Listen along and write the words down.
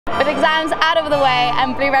With exams out of the way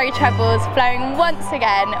and blueberry trebles flowing once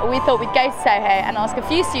again, we thought we'd go to Soho and ask a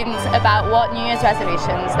few students about what New Year's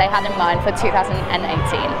resolutions they had in mind for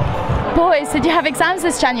 2018. Boys, did you have exams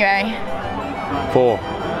this January? Four.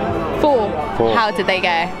 How did they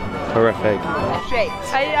go? Horrific. Shit.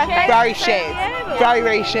 Very shit.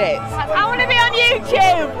 Very shit. I want to be on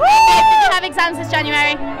YouTube! Woo! Did you have exams this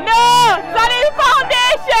January? No! Studying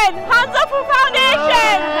foundation! Hands up for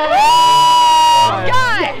foundation!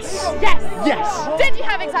 Guys! Yes! Did you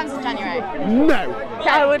have exams this January? No!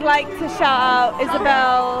 I would like to shout out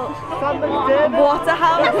Isabel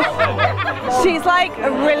Waterhouse. She's like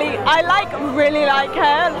really, I really like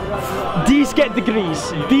her. These get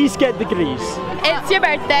degrees. These get degrees. It's your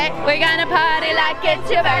birthday. We're gonna party like it's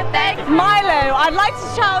your birthday. Milo, I'd like to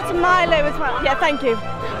shout out to Milo as well. Yeah, thank you.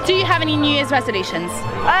 Do you have any New Year's resolutions?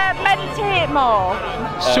 Meditate more.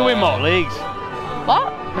 Swim more leagues.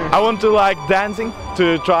 What? I want to like dancing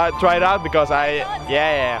to try it out because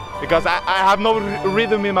because I have no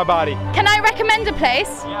rhythm in my body. Can I recommend a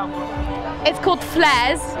place? It's called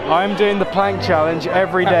Flares. I'm doing the plank challenge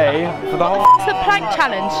every day for the whole. What's the plank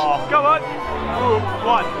challenge? Come on.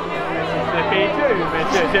 1, 2,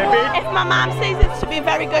 3. If my mum says it's to be a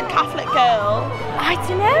very good Catholic girl, I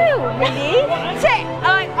don't know, really.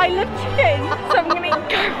 I love chicken, so I'm gonna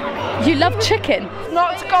go. You love chicken?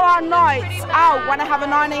 Not to go on nights out when I have a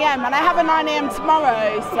 9 AM, and I have a 9 AM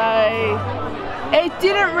tomorrow, so it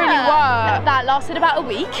didn't really work. That lasted about a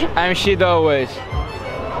week. I'm shit always.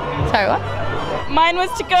 Sorry, what? Mine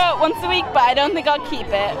was to go out once a week, but I don't think I'll keep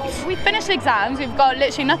it. We finished exams, we've got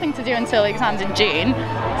literally nothing to do until exams in June,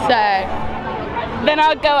 so... Then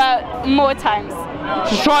I'll go out more times.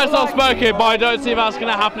 Just try and stop smoking, but I don't see that's going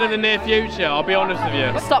to happen in the near future, I'll be honest with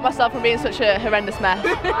you. Stop myself from being such a horrendous mess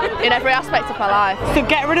in every aspect of my life. So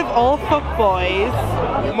get rid of all fuckboys.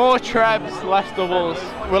 More trebs, less doubles.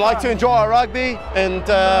 We like to enjoy our rugby and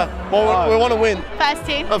we want to win. First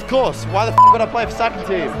team. Of course. Why the f would I play for second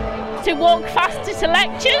team? To walk faster to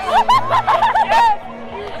lectures.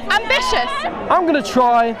 Ambitious. I'm gonna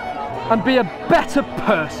try and be a better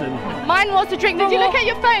person. Mine was to drink. Did you look at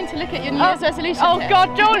your phone to look at your New Year's resolution? Oh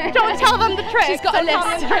God, don't tell them the trick. She's got a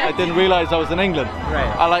list. I didn't realise I was in England.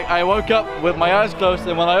 I woke up with my eyes closed,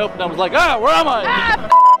 and when I opened I was like, where am I?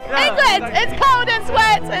 England! It's cold and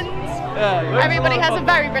sweat and everybody has a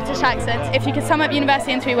very British accent. If you could sum up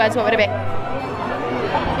university in 3 words, what would it be?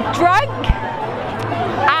 Drunk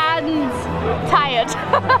And tired.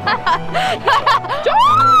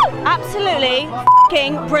 Absolutely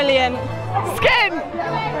f***ing brilliant. Skin!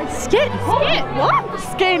 What?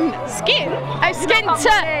 Skin. Oh, skin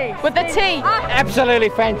with the T. Absolutely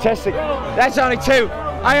fantastic. That's only 2.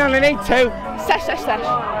 I only need 2. Sesh.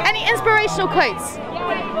 Any inspirational quotes?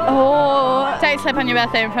 Oh, don't slip on your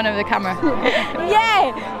birthday in front of the camera.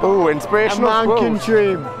 Yeah. Oh, inspirational. A man can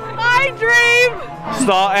dream. My dream.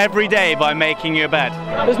 Start every day by making your bed.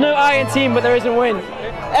 There's no I in team, but there isn't win.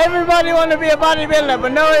 Everybody want to be a bodybuilder,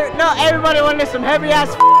 but not everybody want to do some heavy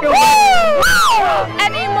ass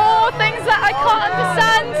Any more things that I can't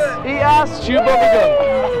understand? He asked chew bubblegum.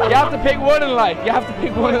 You have to pick one in life.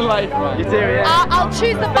 Man. You do, yeah. I'll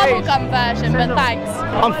choose the bubblegum version, but thanks.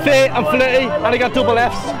 I'm fit, I'm flirty, and I got double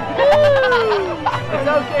Fs. It's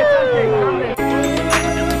okay.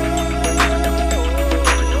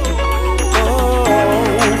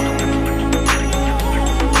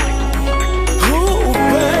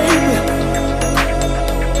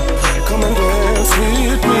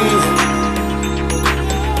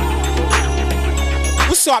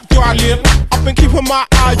 What's up, darling? I've been keeping my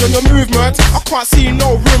eye on your movement. I can't see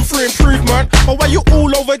no room for improvement. But why you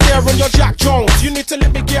all over there on your Jack Jones? You need to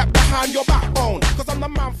let me get behind your backbone, cause I'm the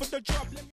man for the job.